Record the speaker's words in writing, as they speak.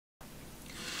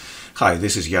Hi,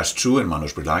 this is Yas Tsu and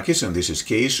Manos Brilakis, and this is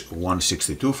case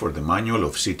 162 for the manual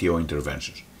of CTO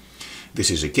interventions.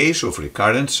 This is a case of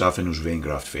recurrent saphenous vein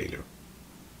graft failure.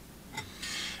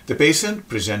 The patient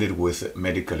presented with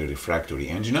medically refractory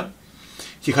angina.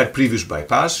 He had previous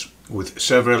bypass with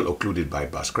several occluded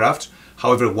bypass grafts.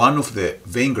 However, one of the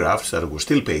vein grafts that was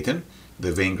still patent,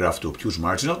 the vein graft obtuse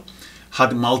marginal,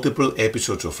 had multiple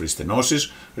episodes of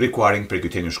restenosis requiring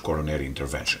percutaneous coronary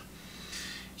intervention.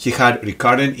 He had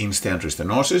recurrent in-stent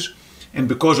restenosis, and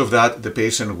because of that, the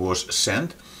patient was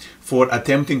sent for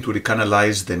attempting to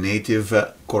recanalize the native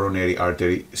coronary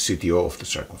artery CTO of the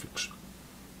circumflex.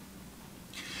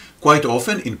 Quite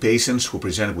often, in patients who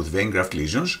present with vein graft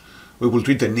lesions, we will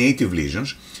treat the native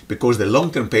lesions because the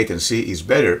long-term patency is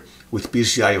better with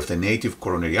PCI of the native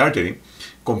coronary artery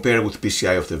compared with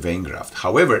PCI of the vein graft.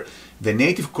 However, the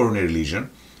native coronary lesion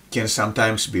can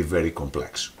sometimes be very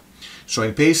complex. So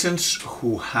in patients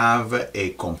who have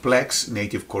a complex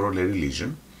native coronary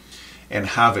lesion and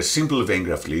have a simple vein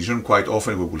graft lesion, quite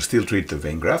often we will still treat the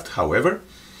vein graft. However,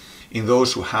 in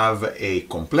those who have a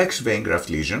complex vein graft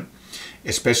lesion,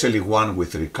 especially one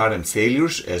with recurrent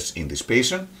failures as in this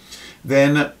patient,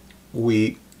 then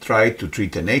we try to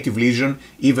treat the native lesion,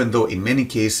 even though in many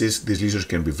cases these lesions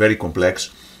can be very complex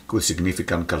with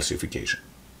significant calcification.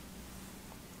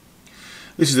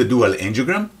 This is the dual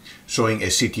angiogram showing a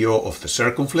CTO of the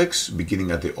circumflex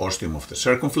beginning at the ostium of the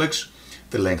circumflex.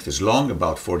 The length is long,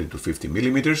 about 40 to 50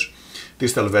 millimeters.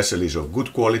 Distal vessel is of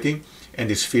good quality and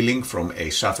is filling from a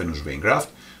saphenous vein graft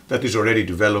that is already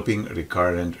developing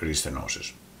recurrent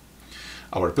restenosis.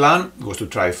 Our plan was to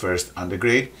try first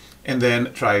Antegrade and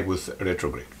then try with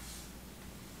Retrograde.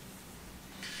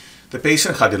 The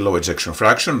patient had a low ejection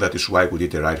fraction, that is why we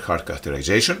did a right heart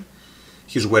catheterization.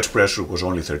 His wedge pressure was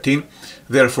only 13,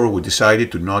 therefore we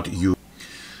decided to not use.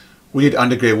 We did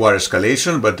Antegrade wire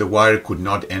escalation, but the wire could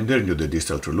not enter into the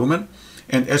distal lumen,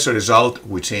 and as a result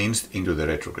we changed into the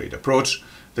retrograde approach.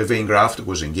 The vein graft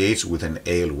was engaged with an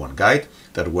AL1 guide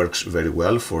that works very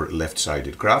well for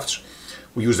left-sided grafts.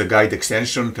 We used a guide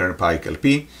extension, Turnpike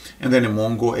LP, and then a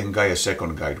Mongo and Gaia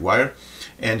second guide wire,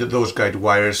 and those guide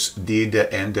wires did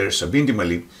enter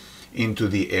subintimally into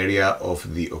the area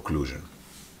of the occlusion.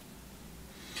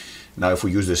 Now if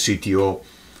we use the CTO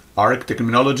ARC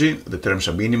terminology, the term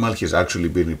subintimal has actually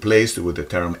been replaced with the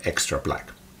term extra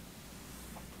plaque.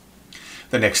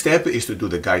 The next step is to do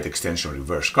the guide extension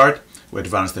reverse cart. We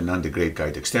advanced an Antegrade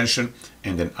guide extension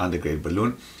and an Antegrade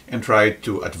balloon and tried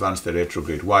to advance the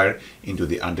retrograde wire into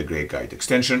the Antegrade guide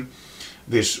extension.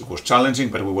 This was challenging,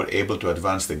 but we were able to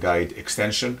advance the guide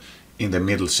extension in the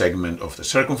middle segment of the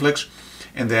circumflex,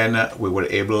 and then we were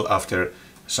able, after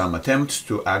some attempts,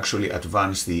 to actually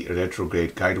advance the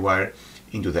retrograde guide wire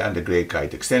into the Antegrade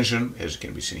guide extension. As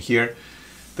can be seen here,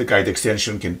 the guide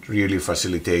extension can really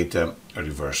facilitate a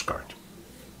reverse cart.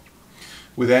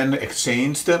 We then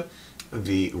exchanged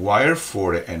the wire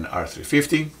for an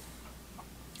R350,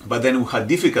 but then we had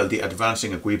difficulty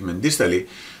advancing equipment distally.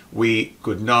 We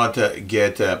could not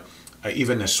get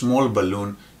even a small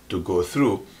balloon to go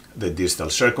through the distal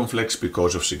circumflex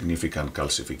because of significant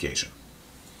calcification.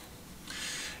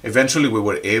 Eventually we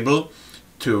were able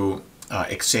to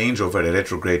exchange over a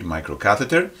retrograde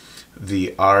microcatheter,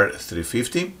 the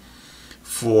R350,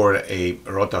 for a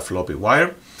rotafloppy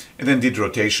wire, and then did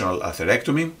rotational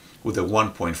atherectomy with a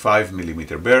 1.5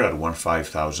 millimeter Burr at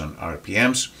 15,000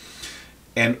 RPMs.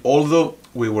 And although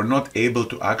we were not able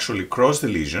to actually cross the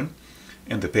lesion,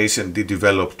 and the patient did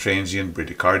develop transient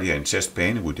bradycardia and chest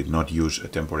pain, we did not use a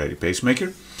temporary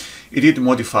pacemaker, it did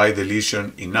modify the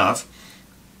lesion enough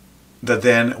that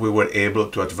then we were able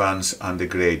to advance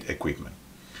Antegrade equipment.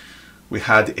 We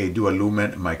had a dual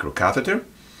lumen microcatheter,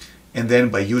 and then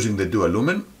by using the dual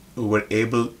lumen, we were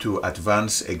able to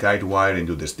advance a guide wire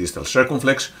into this distal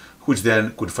circumflex, which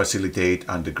then could facilitate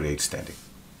Antegrade stenting.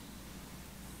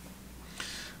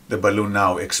 The balloon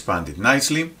now expanded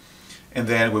nicely, and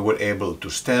then we were able to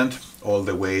stent all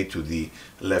the way to the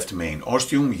left main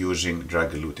ostium using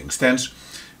drug-eluting stents.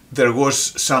 There was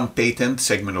some patent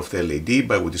segment of the LAD,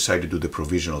 but we decided to do the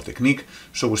provisional technique,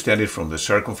 so we stented from the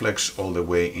circumflex all the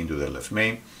way into the left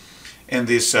main, and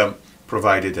this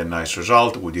provided a nice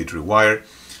result. We did rewire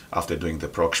after doing the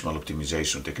proximal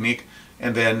optimization technique,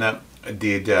 and then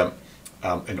did an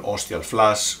ostial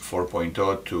flash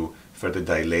 4.0 to further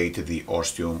dilate the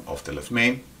ostium of the left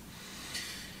main.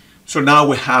 So now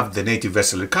we have the native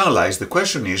vessel recanalized. The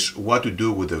question is what to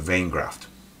do with the vein graft.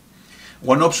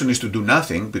 One option is to do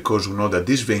nothing, because we know that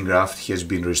this vein graft has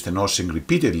been restenosing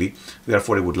repeatedly,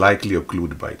 therefore it would likely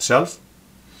occlude by itself.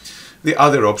 The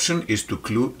other option is to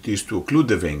occlude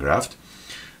the vein graft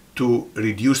to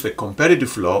reduce the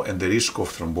competitive flow and the risk of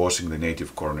thrombosing the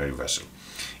native coronary vessel.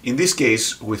 In this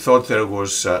case, we thought there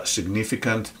was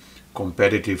significant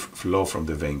competitive flow from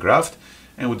the vein graft,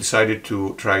 and we decided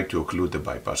to try to occlude the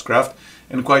bypass graft.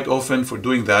 And quite often for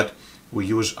doing that, we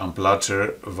use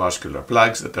Amplatzer Vascular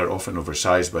Plugs that are often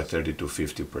oversized by 30 to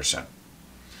 50%.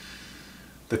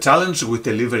 The challenge with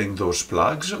delivering those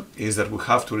plugs is that we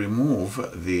have to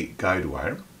remove the guide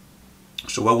wire.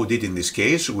 So what we did in this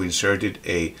case, we inserted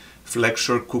a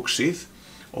flexor Cook sheath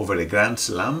over a Grand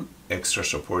Slam extra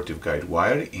supportive guide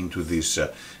wire into this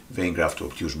vein graft to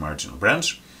obtuse marginal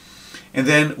branch. And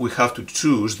then we have to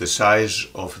choose the size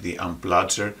of the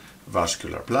Amplatzer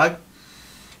Vascular Plug.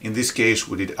 In this case,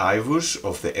 we did IVUS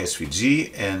of the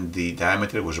SVG and the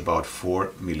diameter was about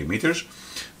 4 millimeters.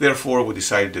 Therefore, we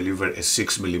decided to deliver a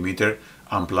 6 millimeter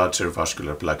Amplatzer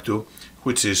Vascular Plug 2,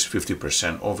 which is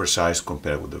 50% oversized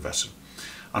compared with the vessel.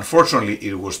 Unfortunately,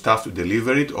 it was tough to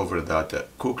deliver it over that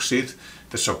Cook sheath.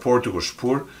 The support was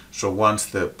poor, so once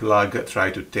the plug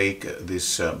tried to take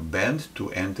this bend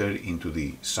to enter into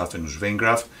the saphenous vein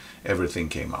graft, everything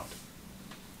came out.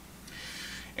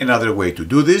 Another way to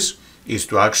do this is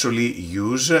to actually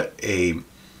use a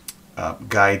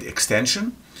guide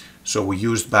extension. So we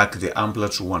used back the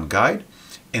Amplatzer 1 guide,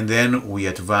 and then we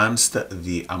advanced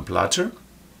the Amplatzer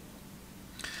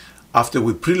after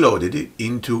we preloaded it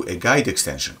into a guide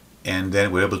extension. And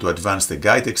then we're able to advance the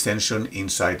guide extension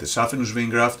inside the saphenous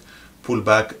vein graft, pull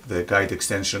back the guide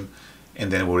extension,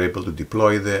 and then we're able to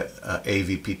deploy the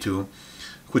AVP2,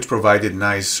 which provided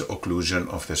nice occlusion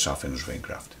of the saphenous vein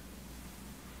graft.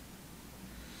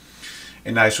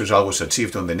 A nice result was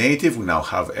achieved on the native. We now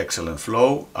have excellent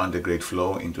flow, Antegrade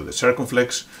flow into the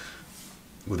circumflex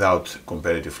without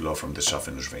competitive flow from the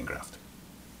saphenous vein graft.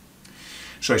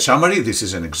 So in summary, this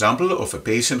is an example of a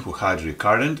patient who had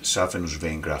recurrent saphenous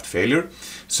vein graft failure,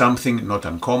 something not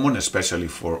uncommon, especially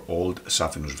for old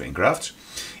saphenous vein grafts,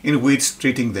 in which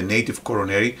treating the native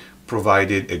coronary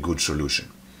provided a good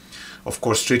solution. Of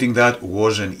course, treating that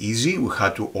wasn't easy. We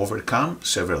had to overcome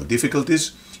several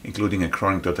difficulties, including a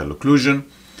chronic total occlusion,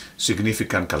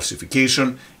 significant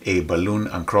calcification, a balloon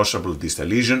uncrossable distal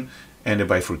lesion, and a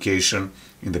bifurcation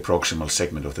in the proximal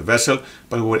segment of the vessel,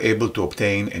 but we were able to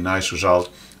obtain a nice result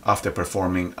after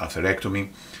performing atherectomy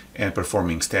and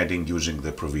performing stenting using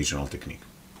the provisional technique.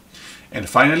 And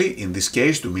finally, in this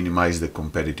case, to minimize the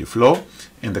competitive flow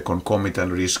and the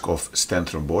concomitant risk of stent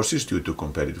thrombosis due to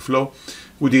competitive flow,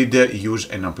 we did use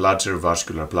an Amplatzer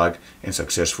vascular plug and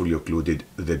successfully occluded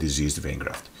the diseased vein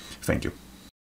graft. Thank you.